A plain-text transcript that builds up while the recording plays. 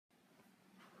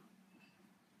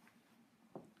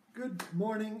Good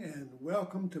morning and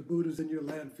welcome to Buddha's in Your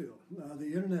Landfill. The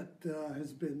internet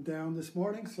has been down this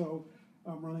morning, so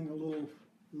I'm running a little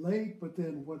late, but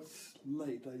then what's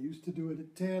late? I used to do it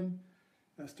at 10,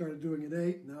 I started doing it at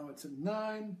 8, now it's at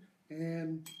 9,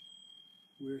 and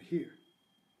we're here.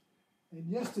 And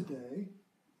yesterday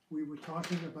we were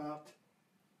talking about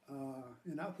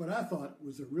what I thought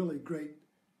was a really great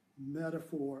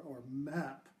metaphor or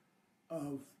map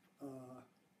of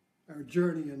our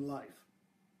journey in life.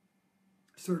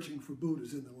 Searching for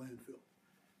Buddhas in the landfill.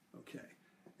 Okay,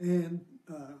 and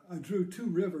I drew two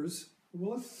rivers.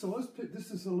 Well, let's pick. This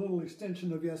is a little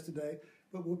extension of yesterday,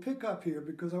 but we'll pick up here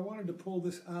because I wanted to pull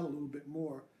this out a little bit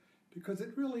more because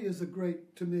it really is a great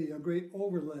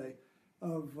overlay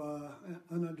of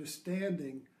an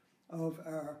understanding of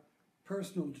our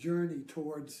personal journey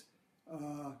towards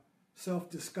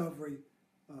self-discovery,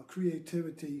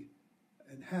 creativity,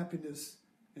 and happiness.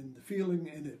 And the feeling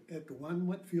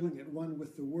feeling at one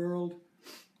with the world,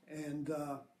 and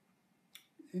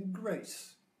in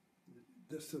grace.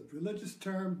 That's a religious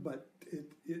term, but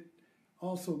it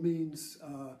also means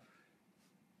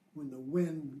when the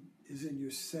wind is in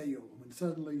your sail, when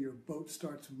suddenly your boat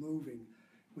starts moving,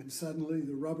 when suddenly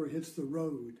the rubber hits the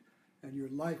road, and your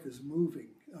life is moving.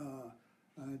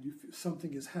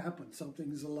 Something has happened,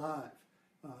 something is alive.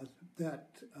 That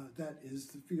is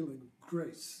the feeling of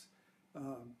grace.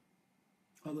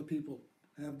 Other people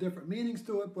have different meanings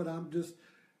to it, but I'm just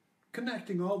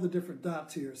connecting all the different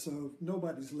dots here so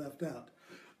nobody's left out.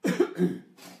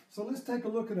 So let's take a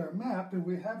look at our map, and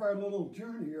we have our little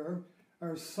journeyer,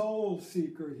 our soul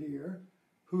seeker here,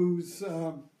 who's,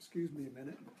 excuse me a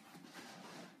minute,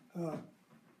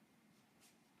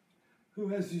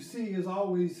 who, as you see, has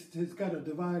got a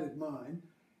divided mind,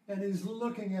 and he's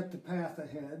looking at the path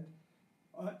ahead,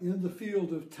 in the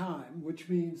field of time, which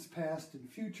means past and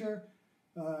future.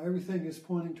 Everything is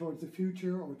pointing towards the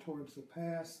future or towards the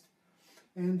past.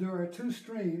 And there are two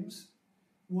streams.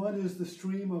 One is the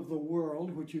stream of the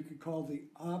world, which you could call the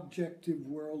objective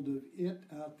world of it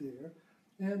out there,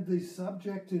 and the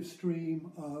subjective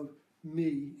stream of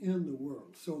me in the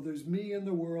world. So there's me in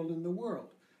the world.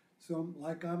 So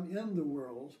like I'm in the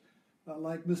world,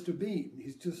 like Mr. Bean.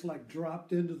 He's just like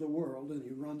dropped into the world and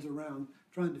he runs around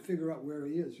trying to figure out where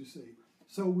he is, you see.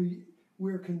 So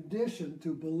we're conditioned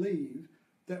to believe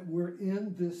that we're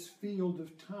in this field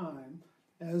of time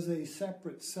as a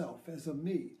separate self, as a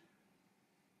me.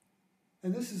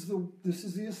 And this is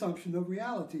the assumption of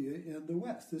reality in the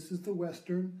West. This is the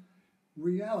Western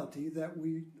reality that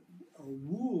a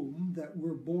womb that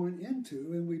we're born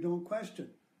into and we don't question.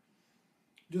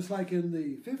 Just like in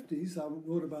the 50s, I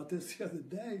wrote about this the other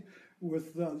day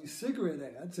with these cigarette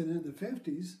ads, and in the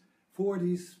 50s,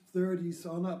 40s, 30s,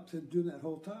 on up to during that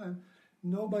whole time,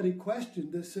 nobody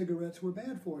questioned that cigarettes were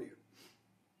bad for you.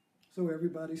 So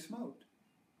everybody smoked.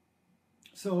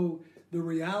 So the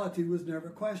reality was never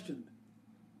questioned.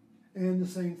 And the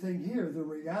same thing here, the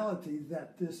reality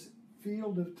that this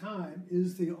field of time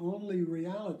is the only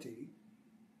reality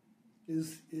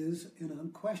is an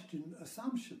unquestioned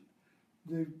assumption.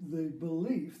 The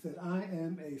belief that I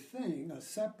am a thing, a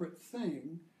separate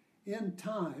thing, in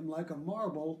time, like a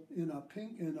marble in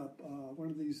one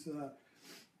of these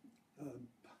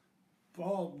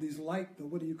these light,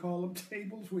 what do you call them,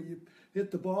 tables where you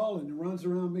hit the ball and it runs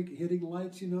around hitting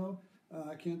lights, you know.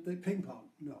 I can't think, ping pong.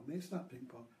 No, maybe it's not ping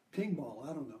pong. Ping ball,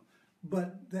 I don't know.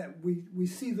 But that we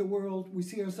see the world, we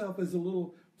see ourselves as a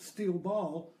little steel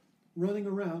ball running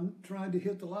around trying to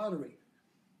hit the lottery.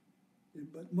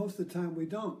 But most of the time we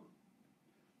don't.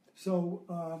 So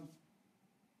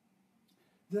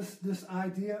this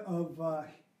idea of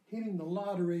hitting the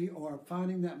lottery or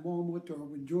finding that moment, or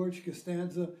when George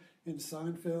Costanza in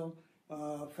Seinfeld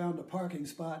found a parking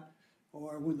spot,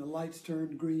 or when the lights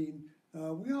turned green,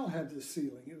 we all have this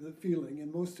feeling,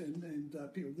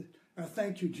 and people, our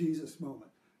thank you Jesus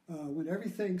moment, when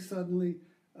everything suddenly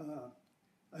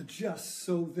adjusts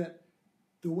so that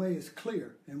the way is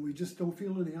clear, and we just don't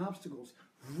feel any obstacles.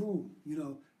 Vroom, you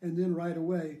know, and then right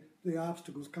away the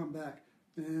obstacles come back,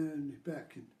 and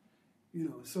you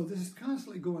know. So this is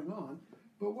constantly going on.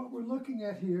 But what we're looking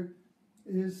at here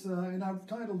is, and I've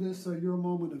titled this "Your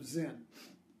Moment of Zen."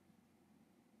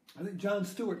 I think John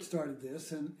Stewart started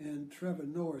this, and Trevor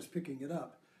Noah is picking it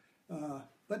up.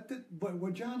 But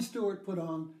what John Stewart put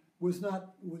on was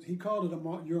not. He called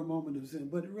it "Your Moment of Zen,"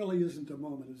 but it really isn't a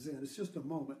moment of Zen. It's just a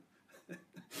moment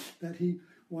that he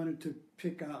wanted to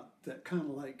pick out that kind of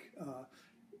like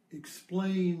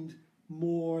explained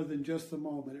more than just the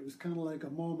moment. It was kind of like a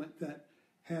moment that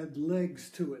had legs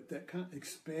to it, that kind of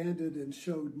expanded and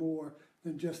showed more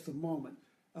than just the moment.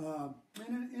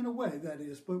 And in a way, that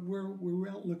is, but we'll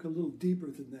look a little deeper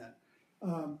than that.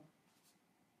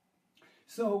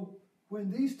 So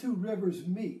when these two rivers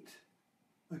meet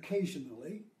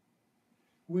occasionally,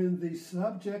 when the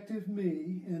subjective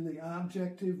me and the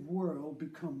objective world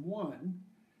become one,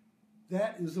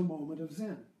 that is a moment of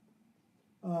Zen.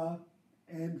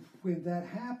 And when that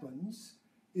happens,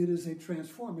 it is a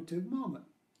transformative moment.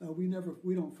 We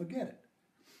don't forget it.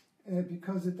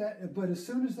 But as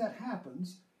soon as that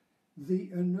happens,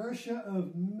 the inertia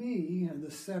of me and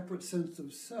the separate sense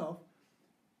of self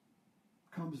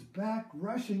comes back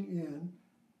rushing in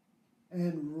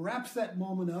and wraps that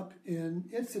moment up in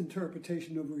its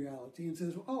interpretation of reality and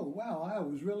says, oh, wow, I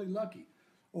was really lucky.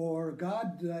 Or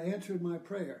God answered my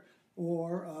prayer.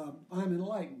 Or I'm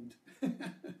enlightened.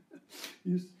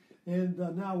 And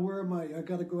now where am I? I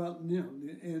got to go out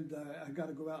and I got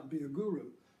to go out and be a guru.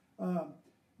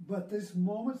 But these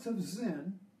moments of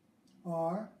Zen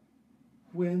are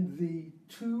when the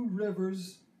two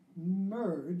rivers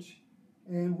merge,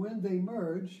 and when they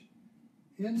merge,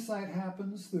 insight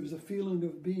happens. There's a feeling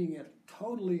of being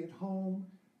totally at home.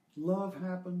 Love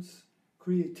happens.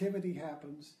 Creativity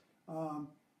happens.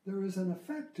 There is an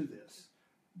effect to this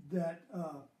that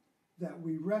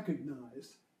we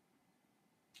recognize.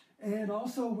 And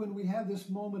also when we have this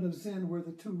moment of Zen where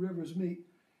the two rivers meet,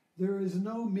 there is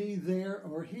no me there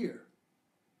or here.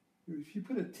 If you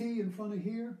put a T in front of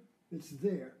here, it's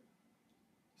there.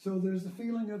 So there's the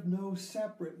feeling of no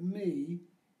separate me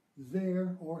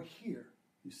there or here.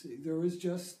 You see, there is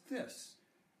just this.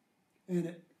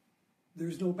 And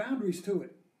there's no boundaries to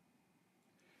it.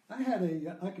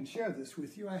 I can share this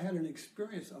with you. I had an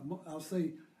experience, I'll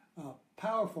say a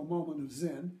powerful moment of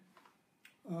Zen.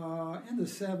 In the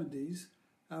 70s,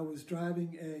 I was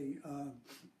driving a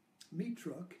meat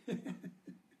truck.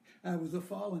 I was a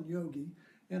fallen yogi,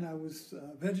 and I was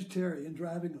a vegetarian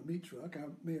driving a meat truck. I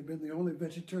may have been the only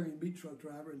vegetarian meat truck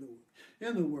driver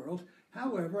in the world.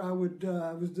 However, I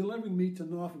was delivering meat to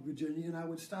Norfolk, Virginia, and I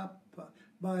would stop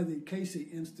by the Casey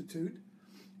Institute.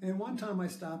 And one time I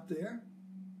stopped there,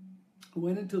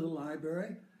 went into the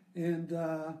library, and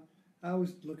I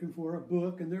was looking for a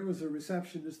book, and there was a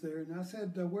receptionist there, and I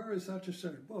said, where is such and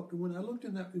such book? And when I looked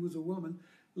in that, it was a woman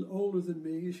older than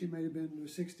me. She may have been in her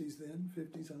 60s then,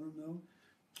 50s, I don't know.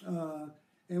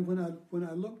 And when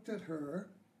I looked at her,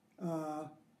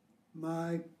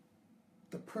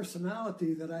 the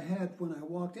personality that I had when I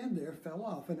walked in there fell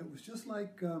off, and it was just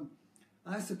like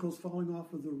icicles falling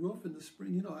off of the roof in the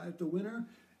spring. You know, at the winter,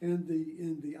 and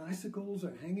the icicles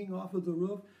are hanging off of the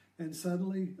roof, and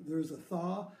suddenly there's a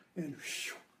thaw, and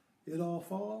whew, it all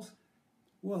falls.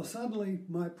 Well, suddenly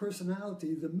my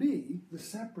personality, the me, the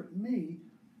separate me,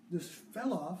 just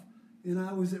fell off, and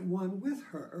I was at one with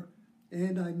her,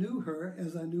 and I knew her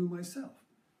as I knew myself.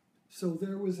 So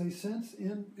there was a sense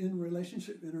in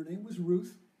relationship, and her name was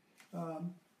Ruth.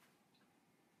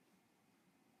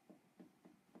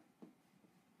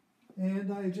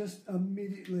 And I just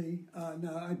immediately,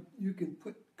 you can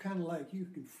put kind of like, you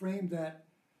can frame that,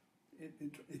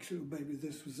 maybe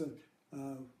this was a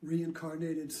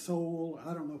reincarnated soul,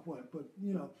 I don't know what, but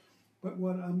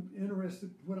what I'm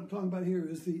talking about here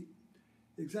is the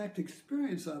exact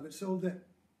experience of it, so that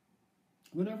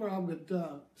whenever I would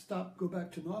go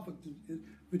back to Norfolk,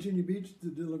 Virginia Beach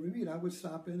to deliver meat, I would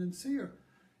stop in and see her.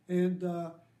 And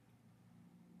I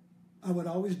would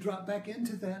always drop back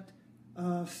into that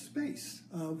space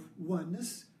of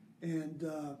oneness and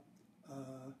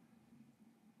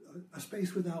a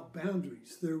space without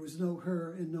boundaries. There was no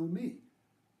her and no me.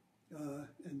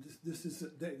 And this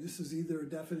is either a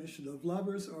definition of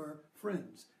lovers or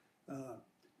friends.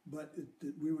 But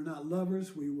we were not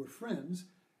lovers, we were friends.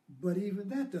 But even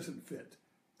that doesn't fit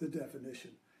the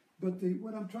definition. But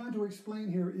what I'm trying to explain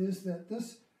here is that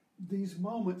these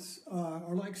moments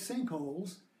are like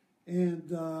sinkholes,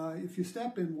 and if you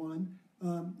step in one,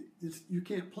 you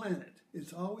can't plan it.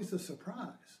 It's always a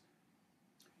surprise.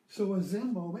 So a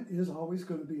Zen moment is always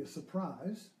going to be a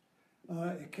surprise.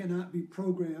 It cannot be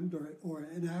programmed or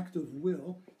an act of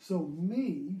will. So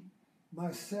me,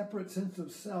 my separate sense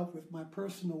of self with my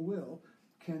personal will,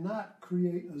 cannot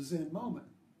create a Zen moment.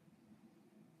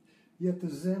 Yet the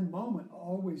Zen moment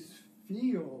always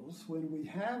feels, when we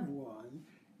have one,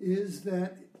 is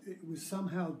that it was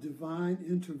somehow divine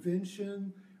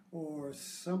intervention or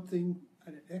something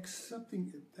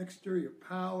exterior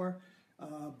power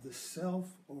of the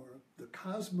self or the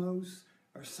cosmos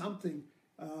or something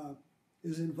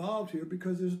is involved here,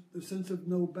 because there's the sense of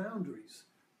no boundaries.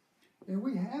 And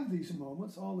we have these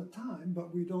moments all the time,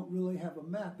 but we don't really have a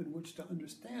map in which to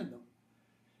understand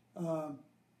them.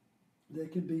 They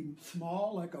can be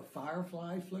small, like a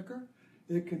firefly flicker.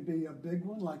 It can be a big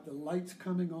one, like the lights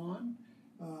coming on.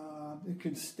 It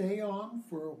can stay on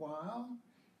for a while,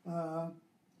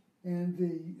 and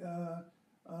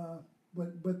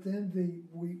but then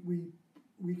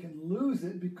we can lose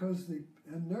it because the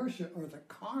inertia or the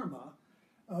karma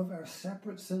of our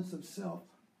separate sense of self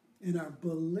and our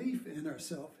belief in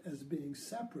ourself as being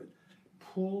separate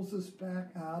pulls us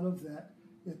back out of that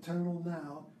eternal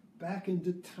now, back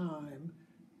into time,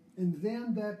 and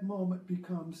then that moment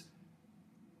becomes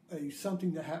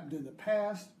something that happened in the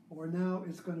past, or now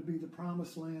it's going to be the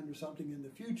promised land or something in the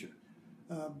future.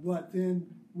 But then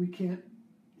we can't,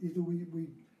 either we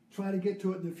try to get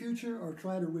to it in the future or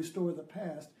try to restore the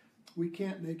past. We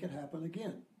can't make it happen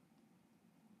again.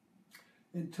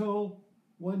 Until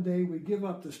one day we give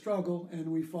up the struggle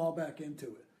and we fall back into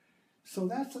it. So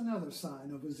that's another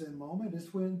sign of a Zen moment,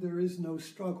 is when there is no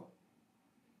struggle.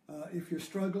 If you're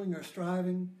struggling or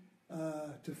striving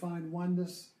to find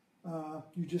oneness,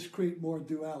 you just create more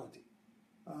duality.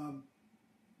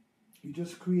 You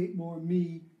just create more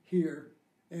me here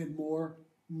and more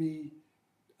me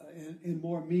and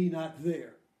more me not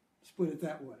there. Let's put it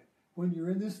that way. When you're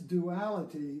in this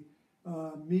duality,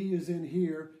 me is in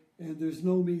here and there's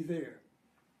no me there.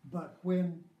 But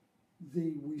when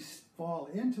we fall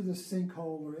into the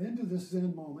sinkhole or into the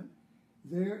Zen moment,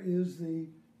 there is the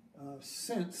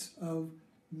sense of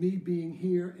me being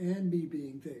here and me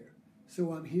being there.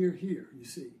 So I'm here, you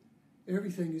see.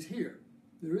 Everything is here.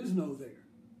 There is no there.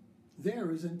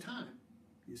 There is in time,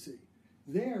 you see.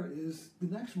 There is the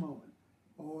next moment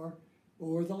or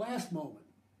the last moment.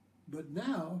 But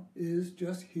now is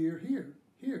just here.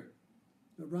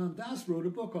 Ram Dass wrote a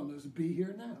book on this, Be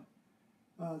Here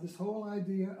Now. This whole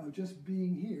idea of just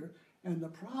being here. And the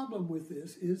problem with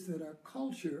this is that our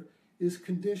culture is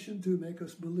conditioned to make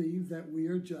us believe that we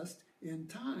are just in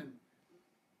time.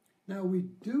 Now, we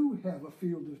do have a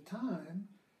field of time,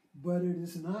 but it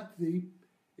is not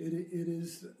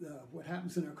what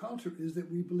happens in our culture is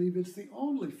that we believe it's the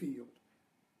only field,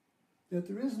 that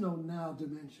there is no now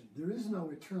dimension. There is no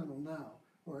eternal now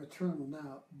or eternal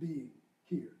now being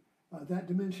here. That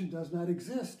dimension does not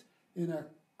exist in our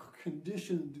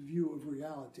conditioned view of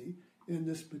reality in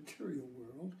this material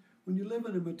world. When you live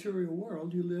in a material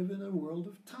world, you live in a world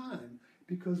of time,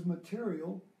 because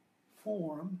material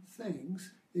form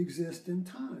things exist in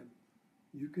time.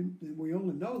 And we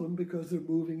only know them because they're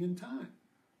moving in time.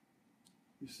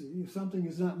 You see, if something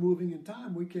is not moving in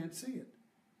time, we can't see it.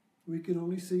 We can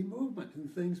only see movement and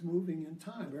things moving in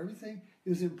time. Everything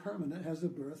is impermanent, has a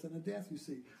birth and a death, you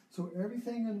see. So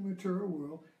everything in the material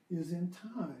world is in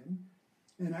time,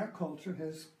 and our culture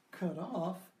has cut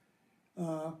off,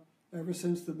 ever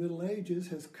since the Middle Ages,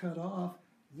 has cut off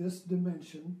this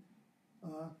dimension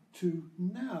to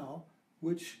now,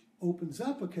 which opens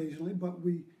up occasionally, but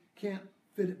we can't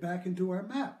fit it back into our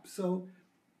map. So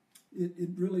it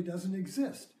really doesn't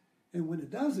exist. And when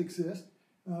it does exist,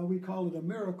 we call it a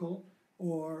miracle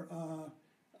or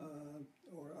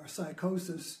a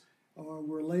psychosis, or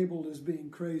we're labeled as being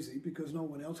crazy because no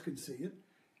one else can see it.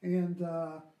 And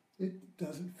it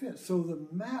doesn't fit. So the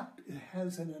map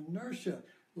has an inertia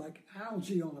like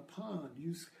algae on a pond.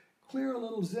 You clear a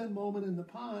little Zen moment in the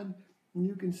pond and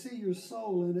you can see your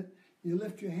soul in it. You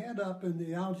lift your hand up and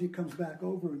the algae comes back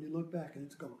over and you look back and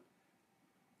it's gone.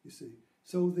 You see.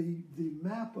 So the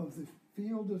map of the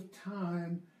field of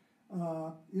time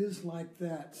is like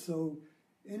that. So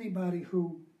anybody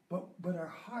but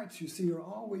our hearts, you see, are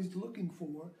always looking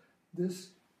for this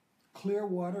clear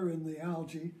water in the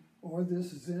algae or this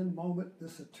Zen moment,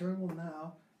 this eternal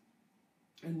now.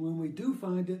 And when we do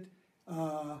find it,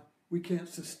 we can't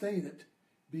sustain it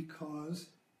because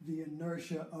the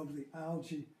inertia of the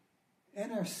algae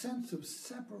and our sense of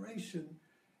separation,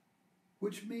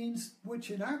 which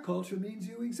in our culture means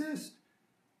you exist.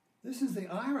 This is the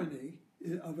irony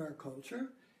of our culture,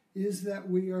 is that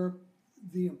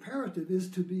the imperative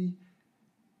is to be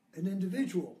an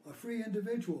individual, a free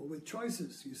individual with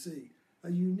choices, you see, a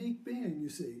unique being, you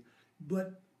see.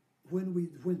 But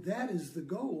when that is the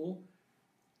goal,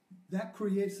 that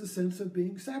creates a sense of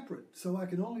being separate. So I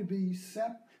can only be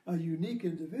a unique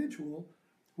individual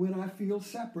when I feel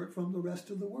separate from the rest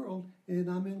of the world and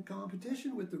I'm in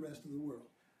competition with the rest of the world.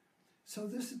 So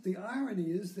the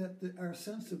irony is that our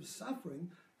sense of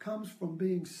suffering comes from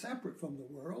being separate from the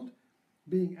world,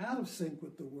 being out of sync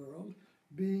with the world,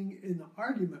 being in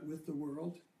argument with the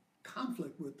world,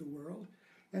 conflict with the world,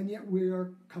 and yet we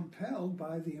are compelled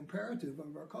by the imperative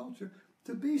of our culture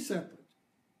to be separate.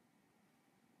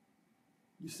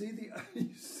 You see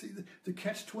the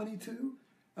catch-22?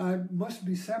 I must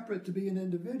be separate to be an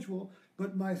individual,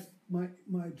 but my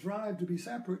drive to be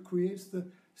separate creates the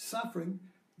suffering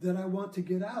that I want to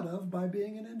get out of by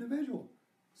being an individual.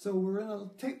 So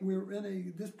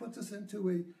this puts us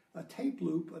into a tape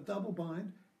loop, a double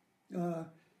bind,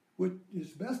 which is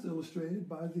best illustrated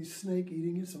by the snake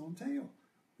eating its own tail.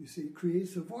 You see, it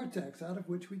creates a vortex out of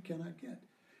which we cannot get.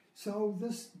 So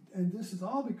this is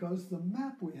all because the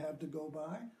map we have to go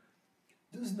by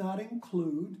does not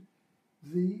include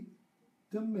the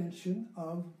dimension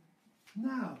of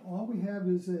now. All we have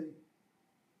is a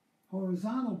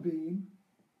horizontal beam.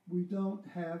 We don't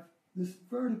have this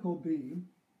vertical beam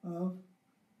of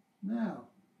now.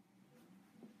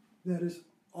 That is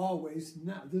always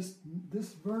now.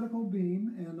 This vertical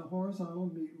beam and the horizontal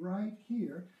meet right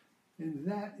here, and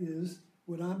that is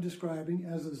what I'm describing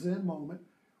as a Zen moment,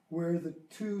 where the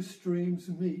two streams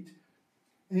meet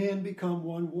and become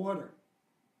one water.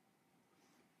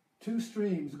 Two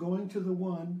streams going to the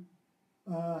one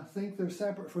think they're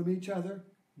separate from each other,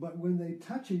 but when they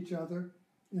touch each other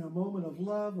in a moment of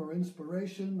love or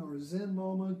inspiration or a Zen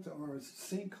moment or a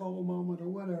sinkhole moment or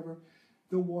whatever,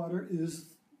 the water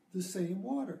is the same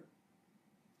water.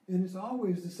 And it's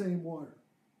always the same water.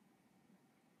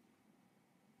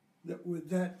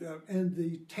 And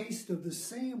the taste of the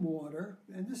same water,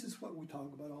 and this is what we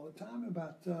talk about all the time,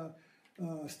 about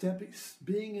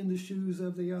being in the shoes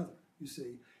of the other, you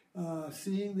see.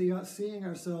 Seeing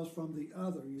ourselves from the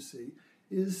other, you see,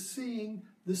 is seeing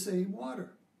the same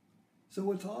water.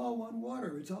 So it's all one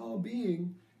water, it's all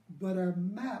being, but our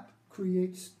map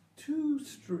creates two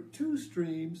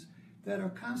streams that are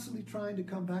constantly trying to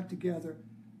come back together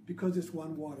because it's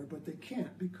one water, but they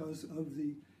can't because of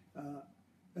the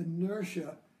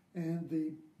inertia and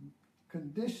the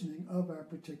conditioning of our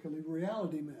particular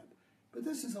reality map. But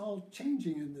this is all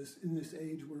changing in this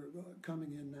age we're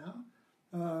coming in now.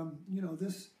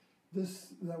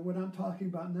 What I'm talking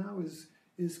about now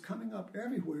is coming up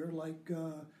everywhere, like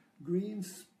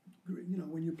greens.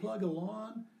 When you plug a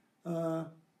lawn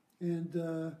and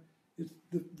the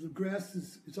grass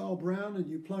it's all brown, and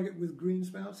you plug it with green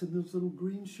sprouts, and those little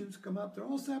green shoots come up. They're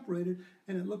all separated,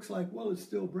 and it looks like, well, it's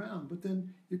still brown. But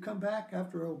then you come back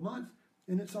after a month,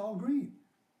 and it's all green.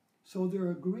 So there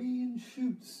are green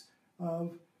shoots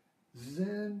of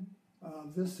Zen,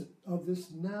 of this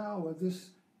now, of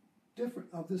this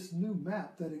new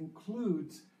map that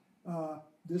includes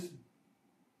this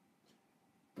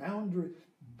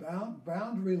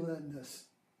boundarylessness,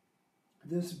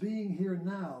 this being here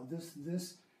now, this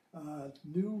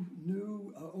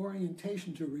new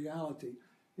orientation to reality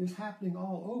is happening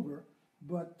all over,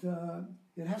 but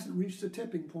it hasn't reached a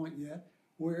tipping point yet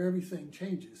where everything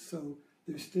changes. So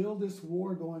there's still this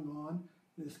war going on,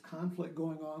 this conflict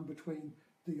going on between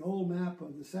the old map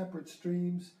of the separate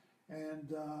streams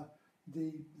and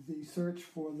the search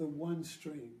for the one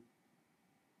stream.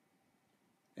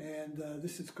 And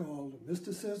this is called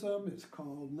mysticism, it's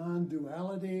called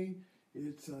non-duality,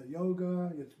 it's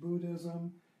yoga, it's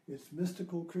Buddhism, it's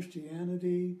mystical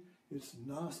Christianity, it's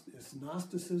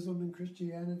Gnosticism in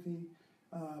Christianity.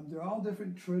 They're all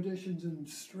different traditions and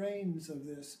strains of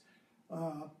this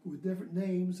with different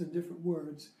names and different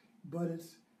words, but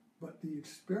the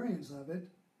experience of it,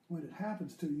 when it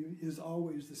happens to you, is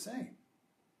always the same.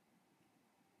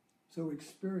 So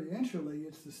experientially,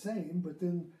 it's the same, but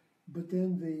then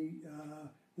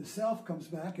the self comes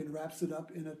back and wraps it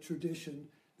up in a tradition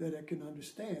that it can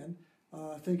understand,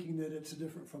 thinking that it's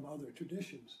different from other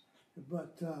traditions.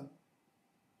 But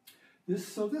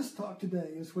this talk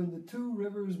today is when the two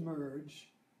rivers merge.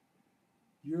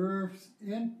 Your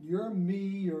me,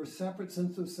 your separate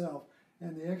sense of self,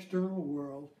 and the external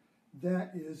world.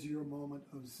 That is your moment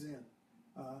of Zen.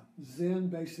 Zen,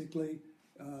 basically,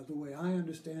 the way I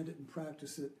understand it and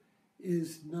practice it,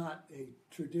 is not a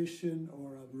tradition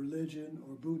or a religion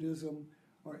or Buddhism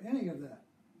or any of that.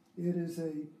 It is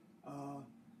a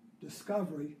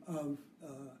discovery of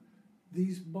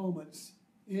these moments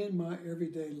in my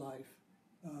everyday life.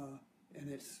 And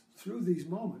it's through these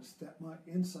moments that my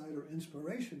insight or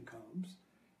inspiration comes.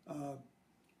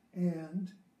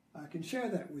 And I can share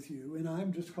that with you, and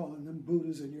I'm just calling them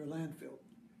Buddhas in your landfill.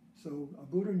 So a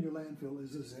Buddha in your landfill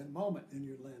is a Zen moment in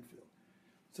your landfill.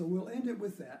 So we'll end it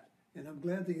with that, and I'm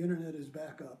glad the internet is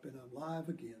back up and I'm live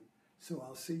again. So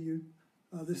I'll see you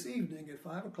this evening at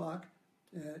 5 o'clock.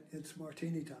 It's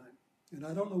martini time. And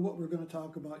I don't know what we're going to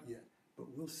talk about yet,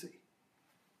 but we'll see.